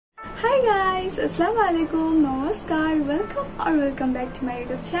Hi guys, Assalam Walikum, Nomoskar, welcome back to my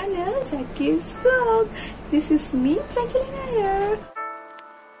YouTube channel, Jackie's vlog. This is me, Zakielina here.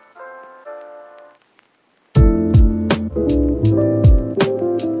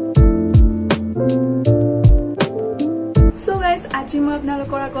 So guys, আজি মই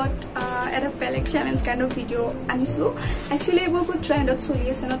আপোনালোকৰ আগত এটা বেলেগ challenge kind of video আনিছো actually এইবোৰ বহুত ট্ৰেন্ডত চলি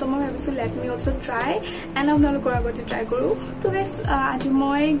আছে ন তো মই ভাবিছো let me also try and আপোনালোকৰ আগতে ট্ৰাই কৰো তো গাইস আজি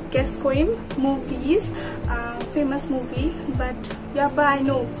মই গেস কৰিম movies famous movie but ইয়াৰপা I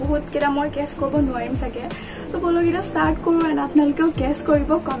know বহুত কেটা মই গেস কৰিব নোৱাৰিম সাকে তো বলো গিটা স্টাৰ্ট কৰো and আপোনালোকেও গেস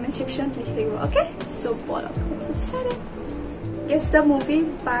কৰিব কমেন্ট সেকশন লিখি দিব okay so বলো let's start it. Guess the movie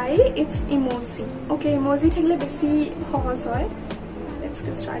by it's Emoji. Okay, Emoji thakle besi hohos hoy. Let's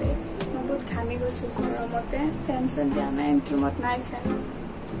get started. Moi bahut khami goisu goromote fans and diana intromot nai fan.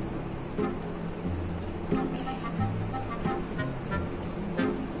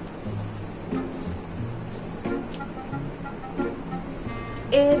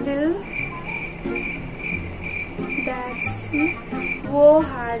 A dil that's wo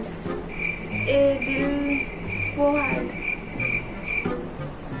hard. A dil wo hard.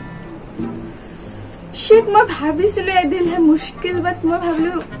 Shit, मैं भाभी सिलो ये दिल है मुश्किल but मैं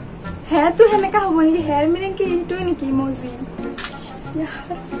भावलू है तो है ना क्या हो बनी हेयर मीनिंग की तो नहीं की इमोजी यार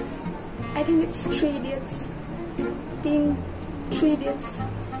I think it's 3 idiots 3 idiots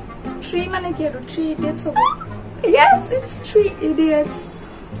 3 माने क्या रो 3 idiots हो yes it's 3 idiots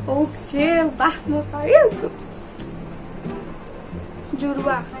okay वाह मैं पारी हूँ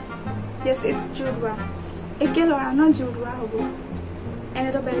जुड़वा yes it's जुड़वा एक के लोड़ा ना जुड़वा हो वो ऐने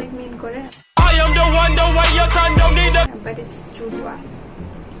तो बेलेग मीन करे I am the one, the way your son don't need a but it's Jurwa.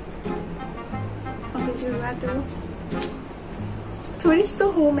 Okay, Jurwa too. Tourist to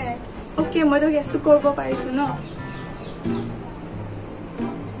home hai. Okay, मैं तो guess to करबो पारिसु न.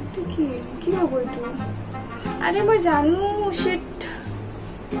 तो की हो गई तू? अरे मैं जानू shit.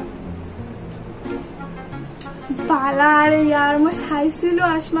 बाला अरे यार मैं साइसिलो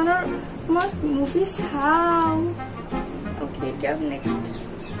आसमानर मैं मूवी साव. Okay, क्या next?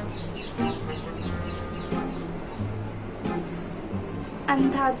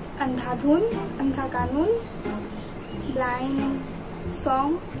 अंधाधुन अंधा कानून ब्लाइंड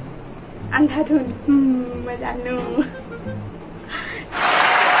सॉन्ग अंधाधुन मैं जानू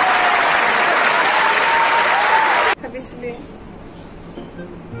obviously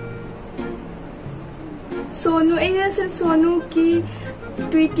सोनू ऐसे सोनू की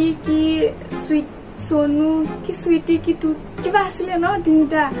ट्वीटी की स्वीट सोनू की स्वीटी की तू की बात ले ना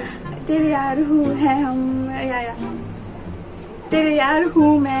दीदा तेरे यार हूँ है हम या तेरे यार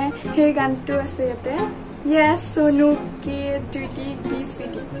हूँ मैं हे गान तो ऐसे होते हैं यस सोनू की ट्वीटी की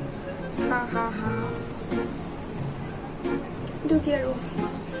स्वीटी हाँ हाँ हाँ तो क्या रो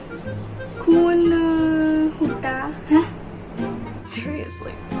खून होता है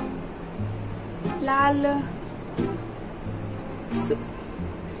seriously लाल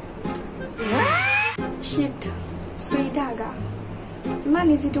shit sweet आगा इमान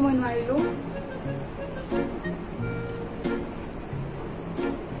easy तो मैं मारी लो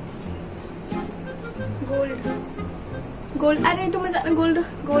गोल्ड अरे तो मैं गोल्ड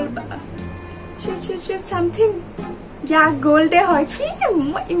shit something या गोल्ड है कि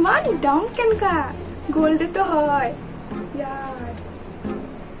इमान डाउन कैन का गोल्ड तो है यार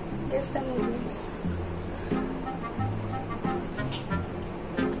guess the movie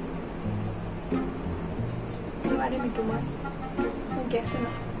तुम्हारे में तुम्हारे guess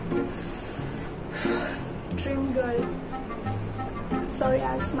ना dream girl sorry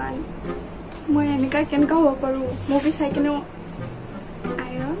आसमान मैं इनका किन का हो परू मूवी साइक ने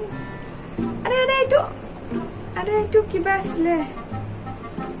आयरन अरे तो की बात ले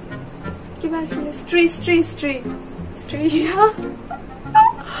स्ट्री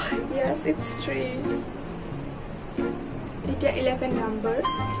yes it's स्ट्री it's 11 number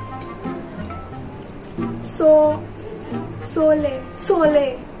Sole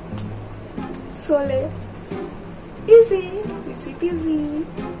easy peasy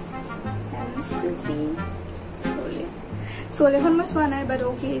Sole kon मैं सुना है but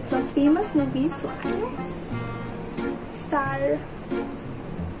okay it's a famous movie so I know star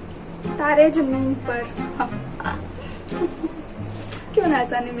तारे जमीन पर क्यों ना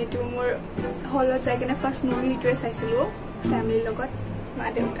जाने में तू मोर हॉल जाके ना फर्स्ट मूवी तो ऐसा ही लो फैमिली लोगों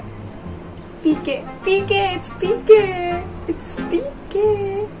मारे उठा PK it's PK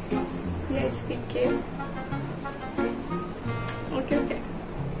yeah it's PK okay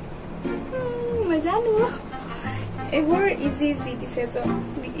मजा लो एवर इजी दिसे जो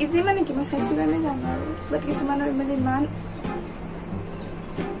इजी माने कि मैं साइसु गाने जानो but किसुमाনৰ Iman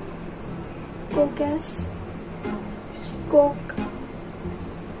Focus. Coke.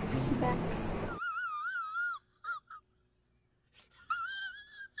 Back.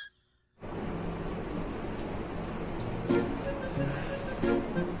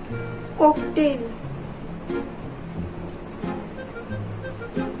 Cocktail.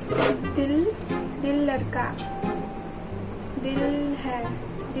 दिल दिल लड़का दिल है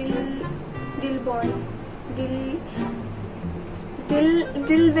दिल दिल बॉय दिल दिल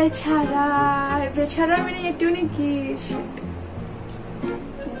दिल बेचारा बेचारा मैंने ये tune key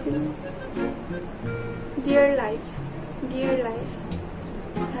dear life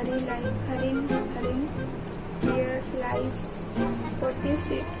Hari life हरिन dear life what is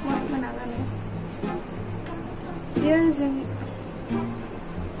it मत मनाना नहीं डियर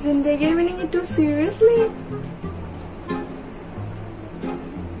जिंदगी meaning it too seriously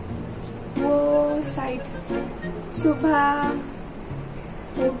वो साइड सुबह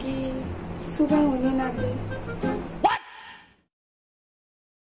होगी सुबह होने ना दे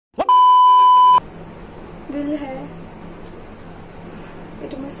दिल है ये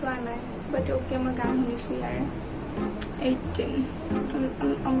तो मैं स्वान है बट ओके मैं गान होनी सुई यार 18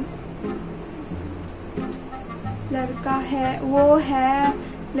 लड़का है वो है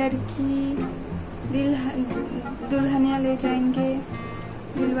लड़की दिल दुल्हनिया ले जाएंगे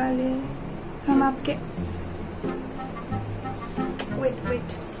दिल वाले हम आपके वेट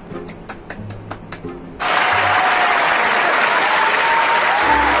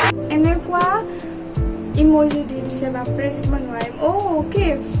এনেকুৱা ইমোজি দি দিছে বাপৰে যিটো মই নোৱাৰিম ওকে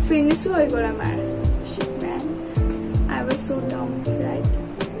ফিনিশ হৈ গ'ল আমাৰ I was so dumb right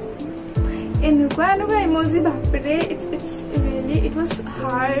এনেকুৱা ইমোজি বাপৰে it's really it was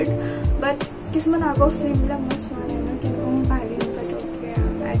hard but কিছুমান আগৰ ফিল্ম বিলাক মই চোৱা নাই মই কেনেকৈ পাৰিম but okay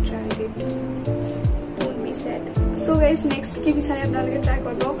I tried it don't be sad so guys next কি বিচাৰে আপোনালোকে ট্ৰাই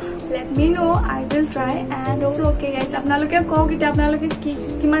কৰিব let me know I will try and also okay guys আপোনালোকে কওক এটা আপোনালোকে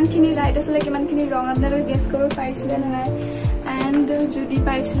কিমানখিনি ৰাইট আছে কিমানখিনি ৰং আপোনালোকে গেছ কৰিব পাৰিছিলে না নাই and যদি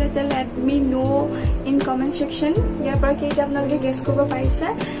পাৰিছিলে তে let me know in comment section ইয়াৰ পৰা কেইটা আপোনালোকে গেছ কৰিব পাৰিছে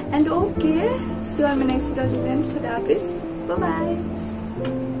and okay see you on my next video then khuda hafiz bye bye